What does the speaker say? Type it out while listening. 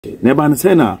Neba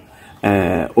nsena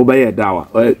obeye dawa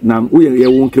na uye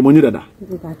won kremoni dada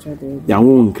ya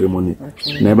won kremoni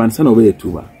neba nsena obeye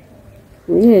tuba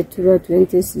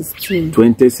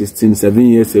 2016 7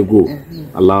 years ago.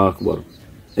 Allahu akbar.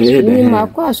 Ni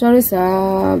makwa sorry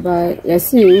sa ba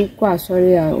yasi kwa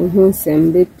sorry a ohun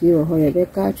sembe pi o ho ye be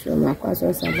ka tro makwa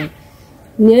sorry sa ba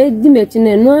ni edimeti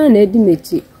no na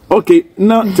edimeti. Okay,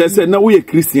 now say now we are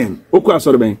Christian. Okwa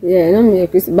sorry ben. Yeah, no me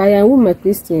Christian, but I am a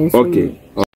Christian. Okay.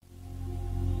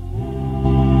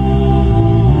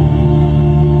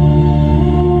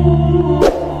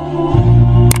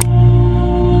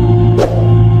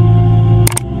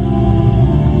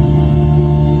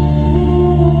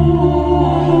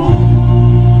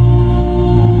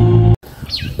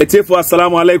 Etifu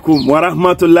assalamu alaikum wa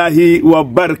rahmatullahi wa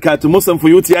barakatuh. Muslim for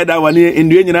you tiada wani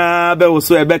indiye nyina be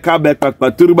woso ebe ka be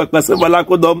pakpaturu bakpase bala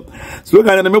kodom.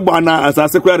 Slogan na me bwana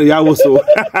asase kwere ya woso.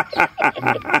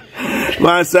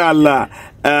 Mashallah.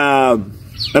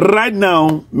 Right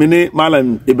now mini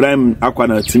Malam Ibrahim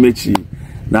Akwana Timechi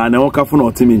na woka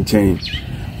no timi nchen.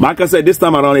 Maka said this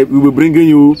time around we will bringing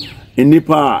you in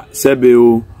Nipa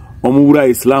Sebeo omura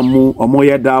Islamu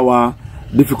omoye dawa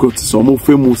difficult so mo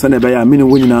femu sane ba ya mini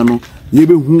wonyina no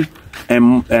yebe hu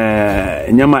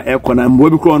nyama ekona mbo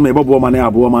bi kro no ebobo ma na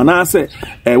abo ma na se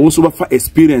wo so ba fa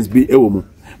experience bi ewo mu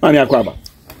mani akwaba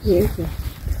yes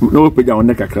no peja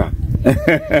on kakra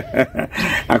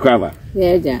akwaba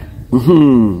yeja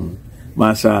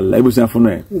mashallah ibu san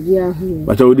funu e bia hu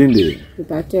ba tawo dinde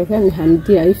ba te fa mi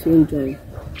hamdia ife njoy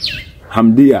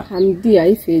hamdia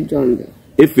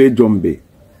ife jombe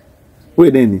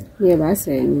we deni ye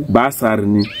basar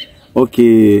ni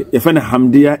okay efana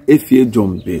hamdia efie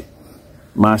jombe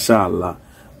mashallah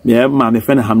me ma me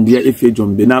fana hamdia efie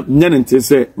jombe na nyane nte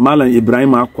se Malam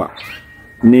Ibrahim Akwa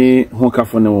ni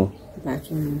honkafo ne wo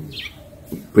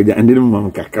peja ndirim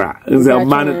mam kakra nze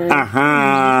man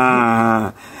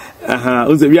aha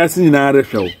nze biasi nyina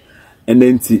rehwew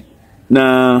enenti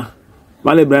na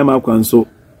Malam Ibrahim Akwa nso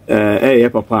ye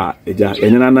papa eja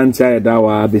enyana nantia ya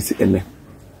dawa besi ene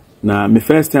na me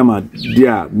first time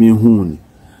dia me hun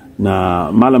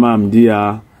na malama am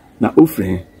dia na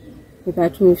ofre e ba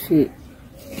tun fi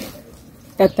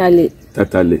tatale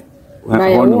ba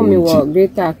ya wo me wo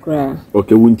Greater Accra.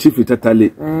 Okay, won chief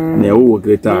tatale na ya wo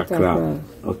Greater Accra.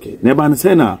 Okay, na ba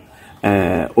nse na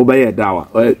obeye dawa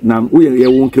na uye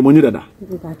won kremoni dada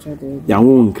ya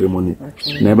won kremoni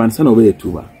na ba nse na obeye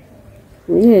tuba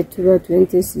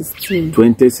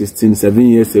 2016 7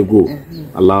 years ago.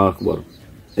 Allahu akbar.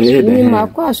 Ni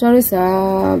makwa sorry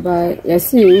sa ba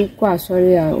yasi kwa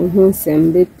sorry a ohun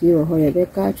sembe pi o ho ye be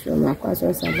ka tro makwa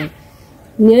sorry sa ba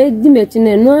ni edimeti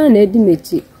no na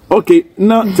edimeti. Okay,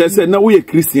 now say now we are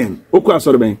Christian. Okwa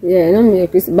sorry ben. Yeah, no me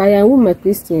Christian, but I am a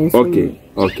Christian. Okay.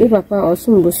 Papa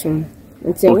osum bosum.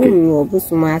 Nti wo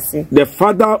bosum ase. The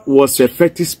father was a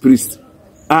fetish priest.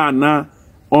 Na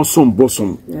osum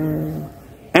bosum.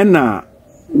 Ena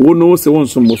wono se won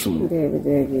som bosum.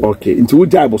 Okay, into we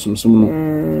die bosum no.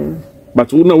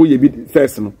 But we know we be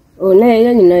first no. Oh na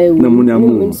ya nyina ewu. Na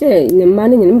munya say ne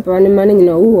mane nyina mpa ne mane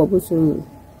nyina wo bosum.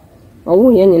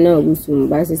 Owo ya nyina bosum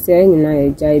ba se say nyina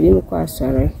eja bi mu kwa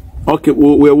asore. Okay,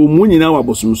 we mu nyina wa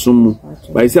bosum mu.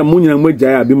 Ba se mu nyina mu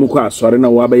eja bi mu kwa asore na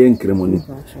wo abaye nkremoni.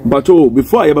 But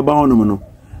before ye baba hono no.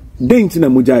 Denti na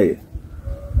mu jaye.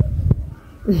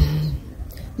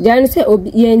 Jan say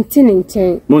obi yentini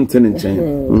nchen. Mo ntini nchen.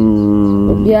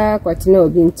 Obia kwatina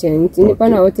obi nchen. Ntini pa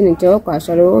na wotini nchen kwa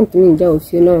asore wontumi nja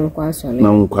ofie no kwa asore.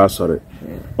 Na kwa asore.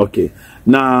 Okay.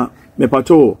 Na me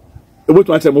pato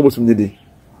ebotu ache mo bosum nidi.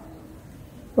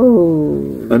 Oh.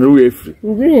 Anu we free.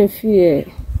 Ndiri fie.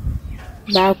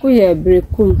 Ba ku ye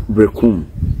brekum.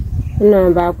 Na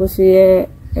ba ku so ye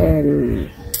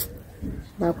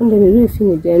ba kunde mi refi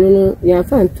ni de no ya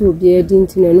fan tu obi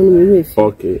edinti na no mi refi.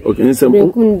 Okay, nse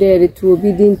brekum de tu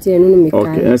obi dinti no mi kan.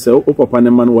 Okay, nse o papa ne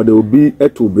man wo de obi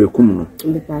etu brekum no.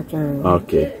 Mbe patran.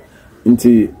 Okay.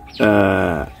 Nti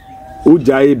o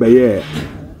jai be ye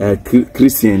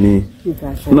Christian ni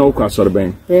na o kwa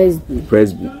sorben.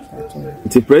 Presby.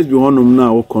 Nti Presby honum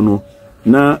na o kono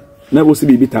na bo se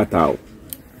bibi tatao.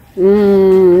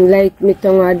 Like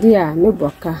mitonwadi a me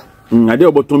boka. Ade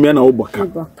obotomia na oboka.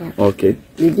 Okay.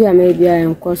 Bibi a me bia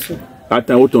enkoso.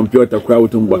 Ata otompio takwa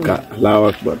otomboka. Allahu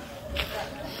akbar.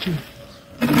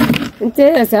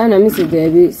 Nte sa na mi se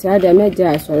debi sa da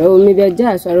meja asore o mi beja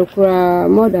asore kura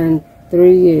more than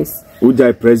 3 years.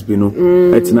 Ujai Presby no.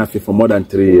 Etina for more than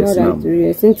 3 years now. More than 3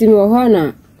 years. Since mi ho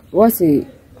na wasi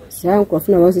sa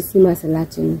nkofo na wasi sima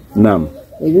salati no. Naam.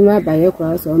 Ebi ma baye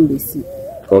kura so mbesi.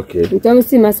 Okay. Ntam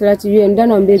si masalati wi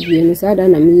ndana mbebie no sa da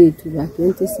na mi yetu ba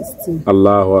 2016.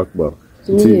 Allahu akbar.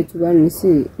 Me to one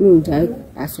see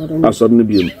I saw the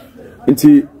beam.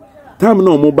 Inti time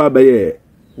no more baba ye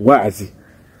wazi.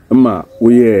 Ma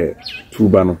we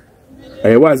tubano.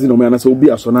 I was in Omana so be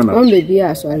a sonana. On baby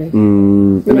as well.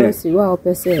 See what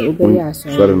per se obey us.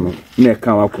 Sorry, no. Near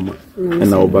Kamakuma.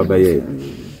 And now baba ye.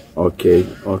 Okay.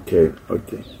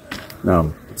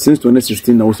 Now, since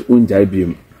 2016, I was unjai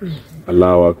beam.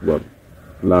 Allahu Akbar.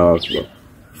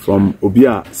 From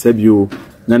Obia, Sebio,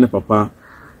 Nana Papa,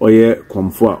 Oye,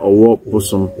 Okomfo, or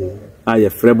Bosom, I a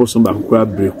Frebosom Bakura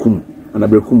Brekum, and a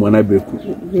Brekum when I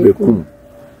Brekum.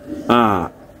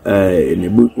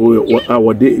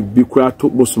 Our day Bikura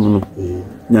took Bosom,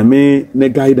 Yame, ne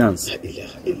guidance.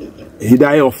 He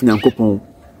died of Yankopon,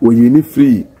 where you need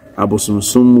free, Abosom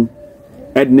Sumu,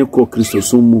 Edneko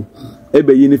Christosumu,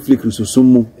 Ebe Yini Free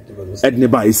Christosumu,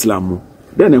 Edneba Islamu.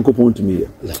 Then Yankopon to me.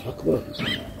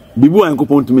 Bibu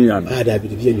Yankopon to me.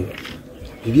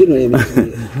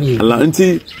 Allah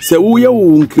anti se wo ye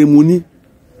wo nkremuni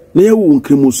na ye wo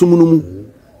nkremusumunumu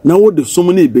na wo de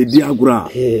somuni be di agura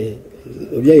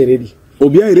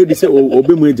obi are ready se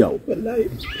obemu eja wallahi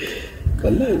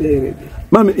ready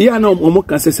mami ya na omo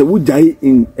kan se wo jai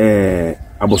in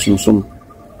abosumsum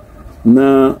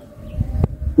na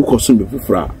ukosum be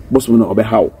fufura bosum na obe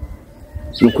hawo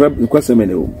nukra se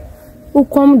mene o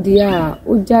ukom dia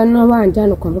ujana wanja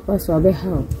no konfa so be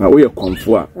ha na wo ye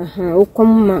konfo a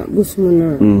ukom ma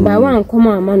busumuna ba wan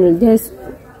koma ma no des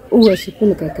worship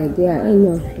no kakadia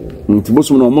enyo nti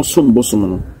busumuna o mosom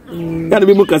busumuna ya na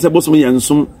bi mu ka se busum ya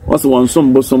nsum o se won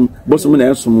som busum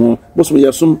na esum busum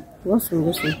ya sum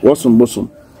busum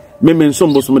meme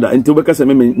nsum busum da nti wo ka se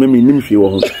meme nim hwe wo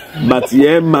ho but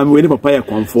ye ma we ni papa ya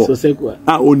konfo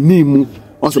onimu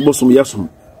o se busum ya sum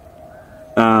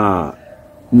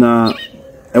na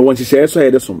e won hihye so ye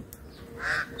de som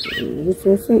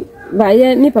ba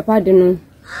ye ni papa de no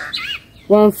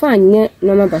won fa nye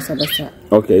no ma basa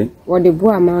okay wo de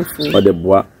boa ma fo wo de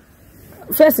boa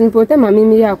first in pota ma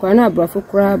mi ya kwa na abrafo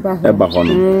kura ba ho e ba ho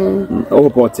no o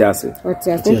poti ase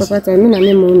papa ta mi na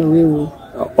me mo na wewu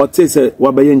o te se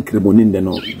wa ba ye nkremoni nde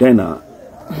no den na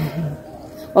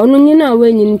onu nyina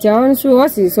wenyi ntia onso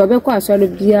wasi so be kwa asore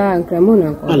bia nkramo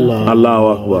na kwa Allahu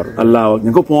Akbar Allah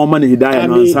nyakopon ma ne hidayah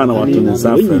no ansa na wato ne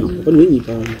safa no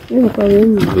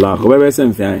Allah ko be se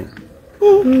mfian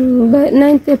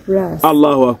 90 plus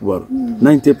Allahu Akbar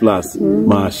 90 plus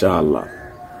mashallah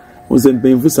ozen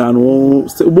ben fusa no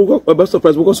be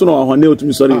surprise because so no ahone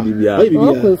otumi sorry bibia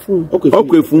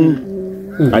okwefu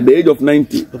at the age of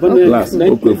 90 plus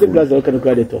okwefu plus o kan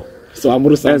creditor so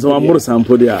amuru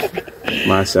sampo dia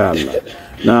mashallah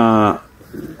na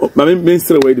mama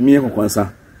minister we de me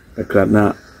kokonsa ekra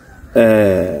na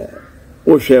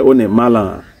o hwe o ne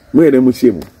mala mo yere mu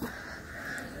chiemu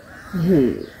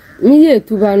mi ye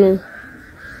tuba no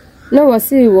na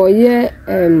wasi wo ye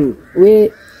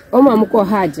we o ma mko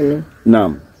haji no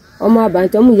naam o ma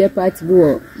bantu o mu ye party bi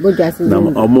wo bojasi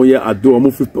naam o mu ye ado o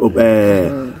mu fi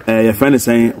ye fane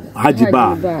sen haji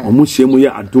ba o mu chiemu ye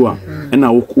ado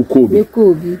na ukobi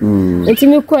enti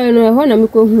me ko no ho na me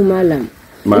ko hu malam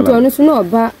enti onu so na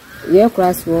oba ye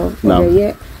class wo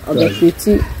ye oba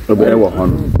fiti oba e wo ho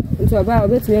no enti oba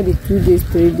obetumi be 2 days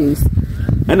 3 days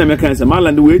ana me kan say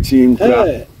malam de we chi nkra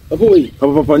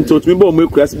papa enti otumi bo mo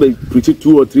class be preach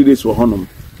 2 or 3 days wo ho no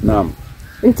naam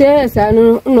enti esa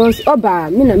no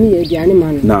oba me na me ye aduane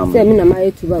man say me na ma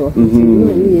yetuba wo me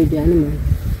na me ye aduane man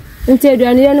enti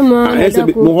aduane ye no mo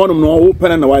ho no no wo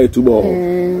pena na wa yetuba wo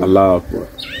Allah Akbar.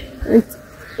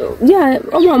 Yeah,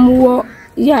 omamuwo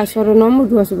ya soro no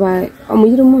mudu asoba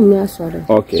omuyire mu mi asore.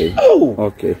 Okay.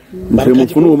 Okay. Mbe mu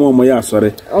funu mo ya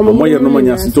asore. Mo yere no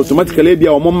manya sinto automatically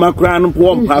bia omo makra no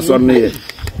po mpa asore ne.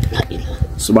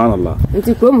 Subhanallah.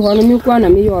 Nti krom ho no mi kwa na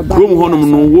mi yo oba. Krom ho no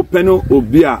no wo peno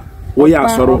obi a wo ya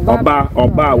asore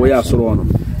oba wo ya asore no.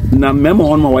 Na memo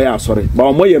ho no wo ya asore. Ba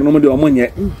omo yere no mo de omo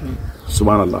nye.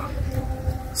 Subhanallah.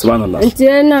 Subhanallah.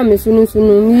 Nti na me sunu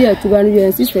mi ya tuba no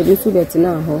ye sister bi su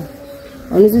betina ho.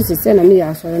 Onu sister na mi ya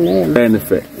asore na ye.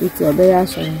 Benefe. Nti obe ya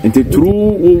asore. Nti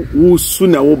true wo su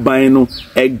na wo ban no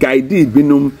e guide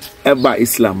binum ever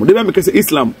Islam. De be me say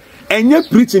Islam enye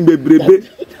preaching bebrebe.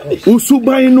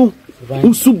 Usuban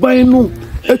no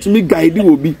etumi guide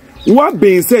wo bi. What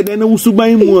being said na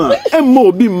usuban mu a emma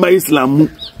obi ma Islam mu.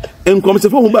 Enkomse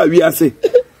fo ho ba wi ase.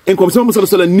 Enkomse mo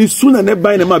sala ni suna ne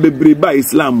ban na ma bebre ba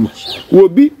Islam. Wo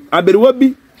bi aberewa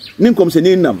bi ni enkomse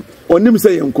ni nam. Onim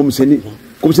say enkomse ni.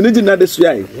 Komse ni jina de so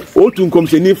yai. O tu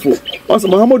enkomse ni fo. Oso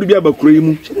Muhammadu bi abakura yi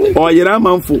mu. O yera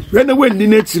manfo. Hwe na wendi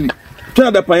na chiri.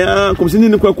 Twa da pan komse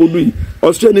ni kwa kodu yi.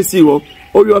 Oso ni si wo.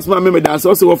 O wi osma me da so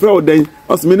wo fra odan.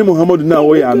 Oso me ni Muhammadu na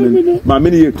wo ya amen. Ma me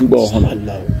ni yetu ba ho.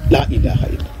 La ilaha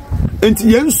illa.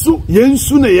 enti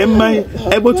yensu na yemman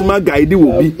ebotuma guide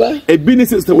wo bi ebi ne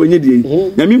sister wonye die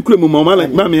na mi nkura mu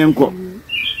ma me enko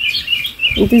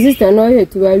enti sister no ye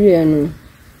tuwawe no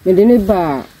me de ne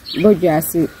ba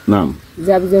bojasi naam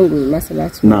zabzengu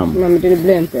masalatu na me de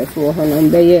blame for ho na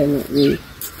mbeye no we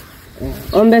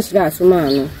on be shira so ma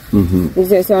no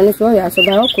nse so no so ya so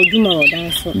ba okoduma wo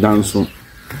danso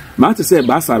ma te say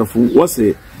ba sarfo wo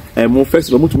say mo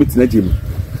festival mo tumi tina gym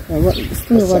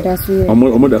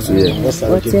omo da so ye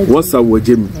what's our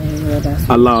gym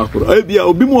Allah akbar e bia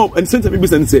obi mo en senta bibi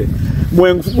sense mo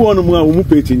en fufu no mo a mo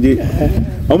pe chinje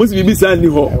omo si bibi san ni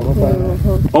ho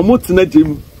omo tina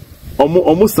gym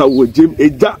omo sawo gym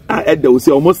eja a eda o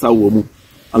se omo sawo mu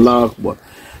Allah akbar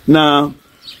na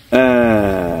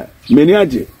meni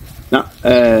aje na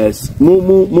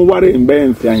mo ware mbe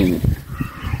en fianye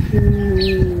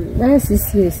ba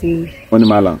 6 years ni oni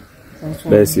malam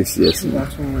ba 6 years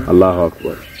Allahu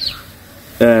akbar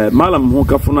malam ho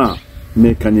kafuna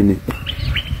me kanini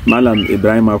malam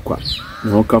Ibrahim akwa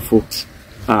ho kafo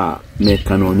me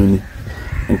kanonu ni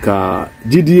nka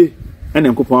gidie ene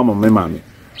nkopon ama me maame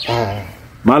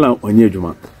malam onye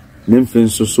adwuma ne mfen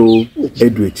so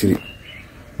edu ekiri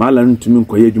malam ntumi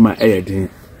nkoye adwuma eyeden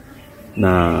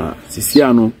na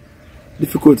sisia no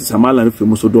difficulties amala no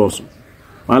femu so doso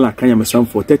mala kanya mesam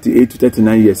for 38 to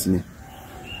 39 years ni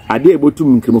ade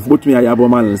ebotum nkremofo botum ya yabo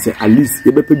mala se at least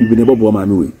ebepe bibi ne bobo ma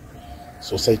me we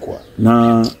so sai kwa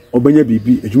na obanya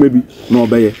bibi adwuma bi na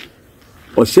obeye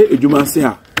o hye adwuma se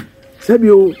ha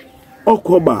sebio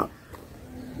okoba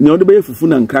ne odebe fufu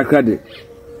na nkrakra de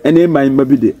ene man ma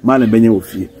bi de mala benya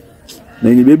ofie na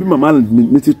nyi bebi ma mala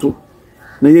nitito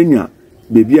na yenya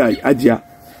bebi a agya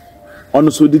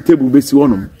ono so di table besi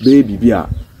wonom baby bia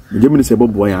mejemi se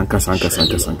bobo ya ankasa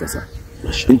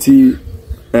nti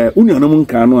unuanom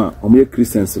nka no a omo ye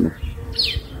Christians no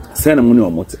say na mo ne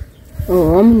omote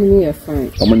omo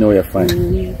ne ye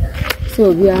fine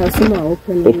so bia so ma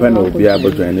open bia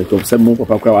bodo ne to se mo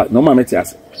papa kwa no ma meti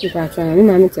ase papa ni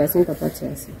ma meti ase papa ti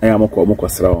ase aya mo ko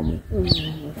sra omo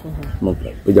no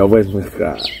pe ja voice mo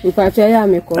kra papa ya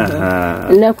me ko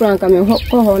na kra nka me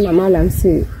ko ho na malam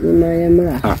se ni ma ya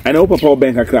mra ana o papa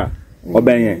oben kakra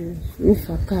oben ye mi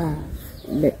faka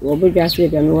be oboja se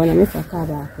bia me wona mi faka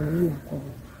ba ko ni na ko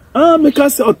me ka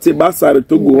se ote basare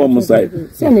to go home side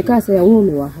se me ka se ya wo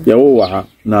me wa ha ya wo wa ha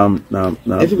na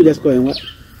everybody just go and what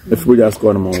everybody just go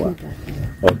on mo wa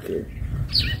okay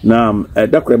na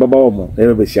dakore baba wo mo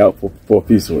e be share for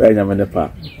peace enya me ne pa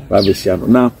ba be share no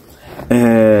na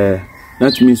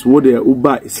that means what the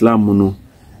uba Islam no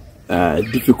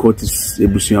difficulties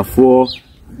ebusuafo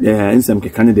nsem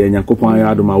kekane de Nyankopon ya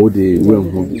adoma wo de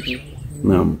wenhu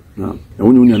na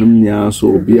wonu nyanum nya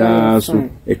so obia so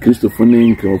Christopher ne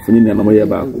nkremofo ne na mo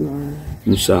ba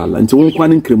inshallah nti won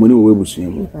kwane nkremoni wo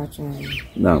ebusuamu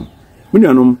na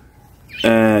munyanum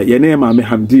ye ne ma me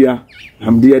hamdia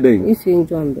den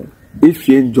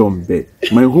ifie njombe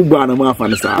my huba na ma fa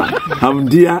ne sa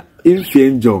hamdia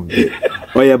ifie njombe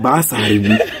oye ba sare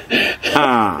bi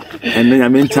enne ya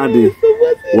menchade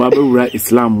wa bewura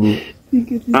Islam mu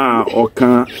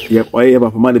oka ye oye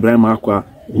ba pama Ibrahim akwa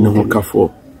ne ho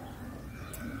kafo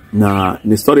na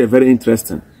the story is very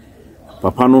interesting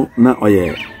papa no na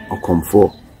oye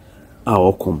Okomfo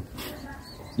okom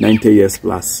 90 years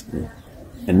plus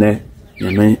enne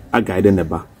nyame agaide ne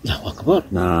ba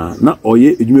na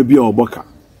oye edwuma bi oboka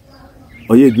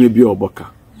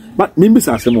but mimbi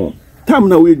sa asemo tam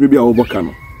na oye edwuma bi oboka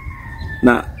no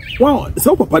na wow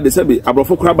so papa de sebe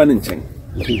abrofo kraba ne nchen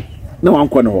na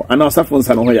wankɔ no ana asafo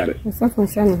nsa no ho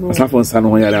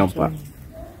yare ampa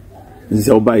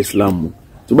nse oba Islam mu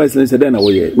to ba Islam se den na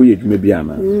wo ye edwuma bi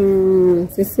ana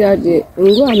sisi ade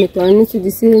ngo ameto ni to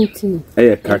the same thing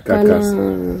kaka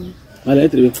ala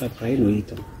etre be pray no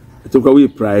ito to ka we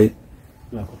pray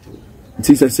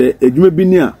nti se edwuma bi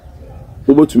ni a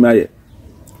obotumi aye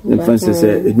nfanse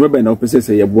se edwuma ba na opese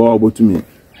se ye boa obotumi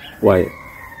waye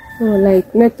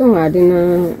like meton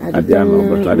adina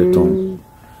but adeton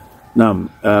nam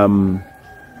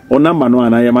o number no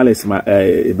ana ya males ma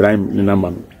Ibrahim ni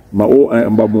number ma o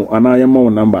mbamu ana ya mo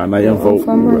number ana ya fo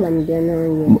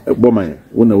boma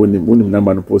wona woni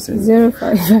number no post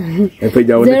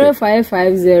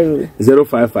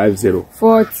 0550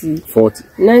 40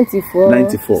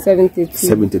 94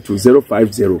 72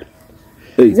 050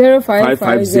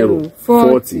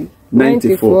 40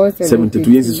 94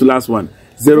 72 yes the last one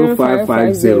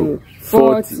 0550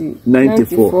 40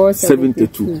 94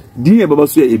 72 die baba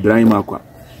so Ibrahim akwa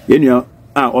yenua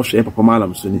ohwe papa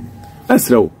malam so ni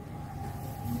esrew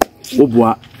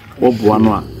oboa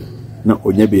no a na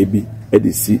onya bebi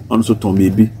edisi on so ton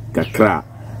bebi kakra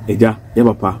eja ye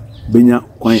papa benya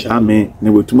kwan ame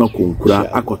na wetuma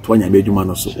konkura akoto nyame adwuma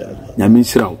no so nyame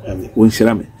nhyiraw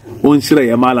wonhyira me wonhyira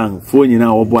ya malam fo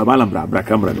nyina obo malam bra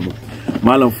kamera no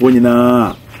malam fo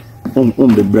nyina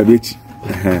be brabechi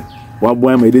wa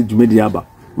boy ma ide dwumedi aba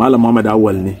malam Muhammad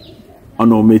Awal ni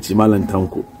ono mechi malam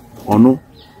Tanko ono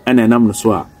ene nam no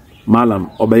so a malam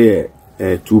obeye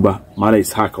tuba mara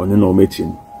Ishaq ono no mechi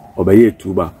obeye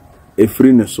tuba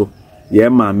efri ne so ye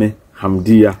maame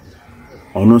Hamdiya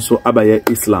ono so abaye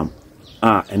Islam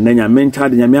enenya mencha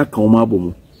de nyame aka oma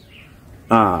abomu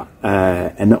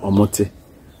ene omote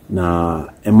na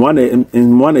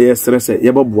emwana yesrese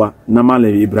yebobwa na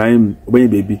malam Ibrahim obenye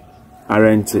baby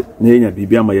arent na enya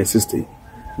bibi ama ye sister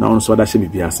na ono so da hye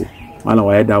bibi ase malam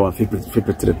wa yeda wa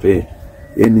fepetrepe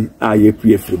eni ye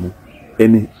pue fremu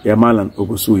eni ya malam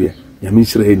ogosuye ya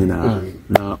minshire nyina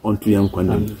na onto yan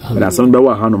kwandam da san ba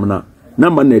wa hanom na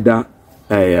number na da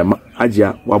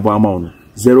ajia wabo ama ono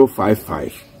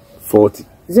 055 40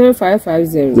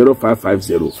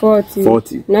 0550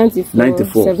 40 94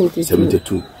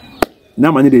 72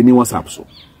 na manye de ni WhatsApp so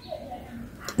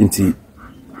nti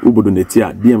ubodo neti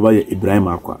a DM va Ibrahim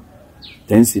akwa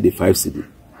 10 CD 5 CD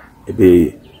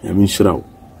ebe ya minshira o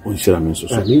nshira men so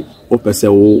o pese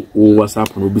o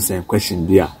WhatsApp no bi sen question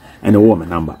bia ene wo me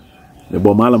number le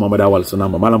bo mala Muhammad Awal so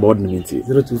number mala bod ni minti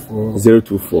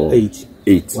 024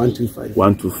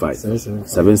 125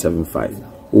 775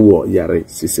 uwo yare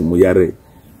sisimu yare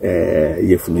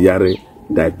yefunu yare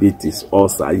diabetes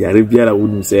ulcer yare biara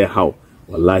wonu say how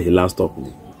wallahi last stop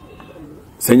ni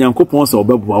senyankopon so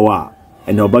obeboa wa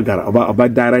ene obagara oba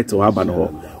direct wa aba no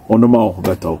ono ma ho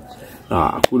beto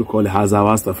aqulu qawli hadha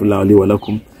wa astaghfirullah li wa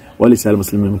lakum wa li sa'il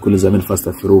muslimin min kulli zaman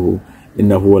fastaghfiruhu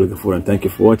innahu huwal ghafur. Thank you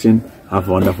for watching. Have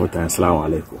a wonderful time. Assalamu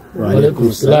alaikum. Wa alaikum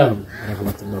assalam wa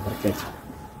rahmatullahi wa barakatuh.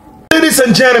 Ladies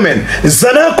and gentlemen,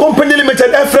 Zana Company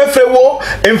Limited FFO,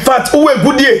 in fact, uwe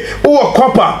goodie, uwe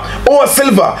copper, uwe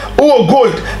silver, uwe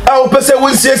gold, au pese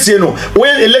winsiesi no,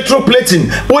 when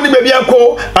electroplating, uni baby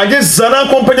yako, against Zana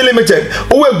Company Limited,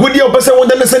 uwe goodie, pese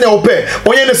wondane sene ope,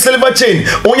 onye ne silver chain,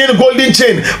 onye ne golden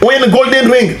chain, onye ne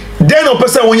golden ring, then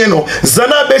opese onye no,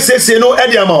 Zana BCC no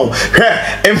edi amount.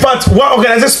 In fact, one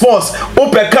organized sports,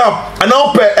 upe cup, and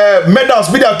upe medals,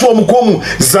 bida tu omukomu,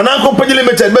 Zana Company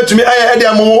Limited, bet to me aya edi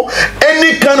amount.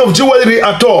 Any kind of jewelry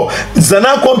at all,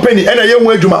 Zana Company and a young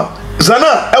Wejuma.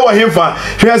 Zana ewa himfa.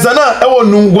 Here Zana ewa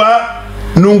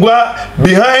nungwa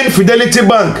behind Fidelity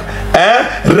Bank.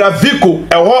 Raviko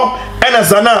ewo and a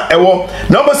Zana ewo.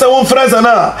 Number 7 fra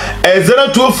Zana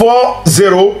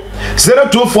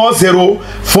 0240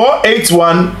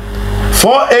 481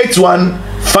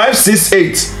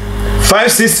 568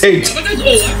 568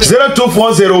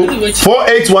 0240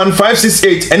 481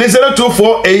 568 and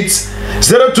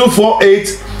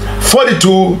 0248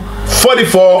 42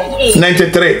 44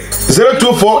 93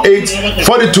 0248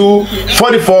 42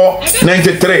 44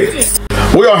 93.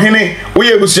 We are Henny, we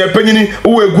are Penny,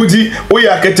 we are Goody, we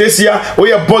are Catesia,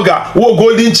 we are Burger, we are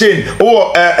Golden Chain,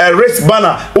 or a wrist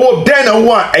banner, or Dana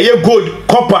one, a year gold,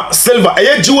 copper, silver, a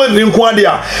year jewel in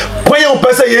Quadia. Quayo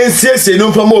Pesa Yensi,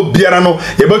 no for more Biarano,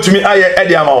 about to me, I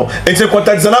Ediamo, and to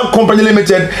contact Zana Company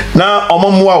Limited now,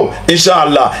 wow,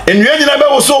 inshallah. And you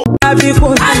never so. Nabi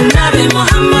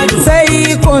Muhammad,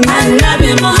 Sayyidun,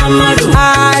 Nabi Muhammad,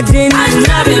 Adin,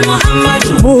 Nabi Muhammad,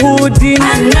 Buhudin,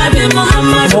 Nabi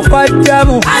Muhammad,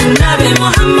 Muqaddamu, Nabi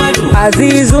Muhammad,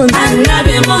 Azizun,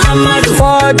 Nabi Muhammad,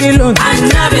 Fadilun,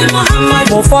 Nabi Muhammad,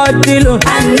 Mufaddilun,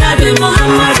 Nabi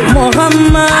Muhammad,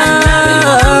 Muhammad,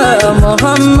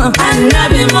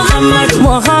 Nabi Muhammad,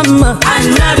 Muhammad,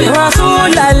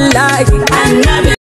 Rasulallah, Nabi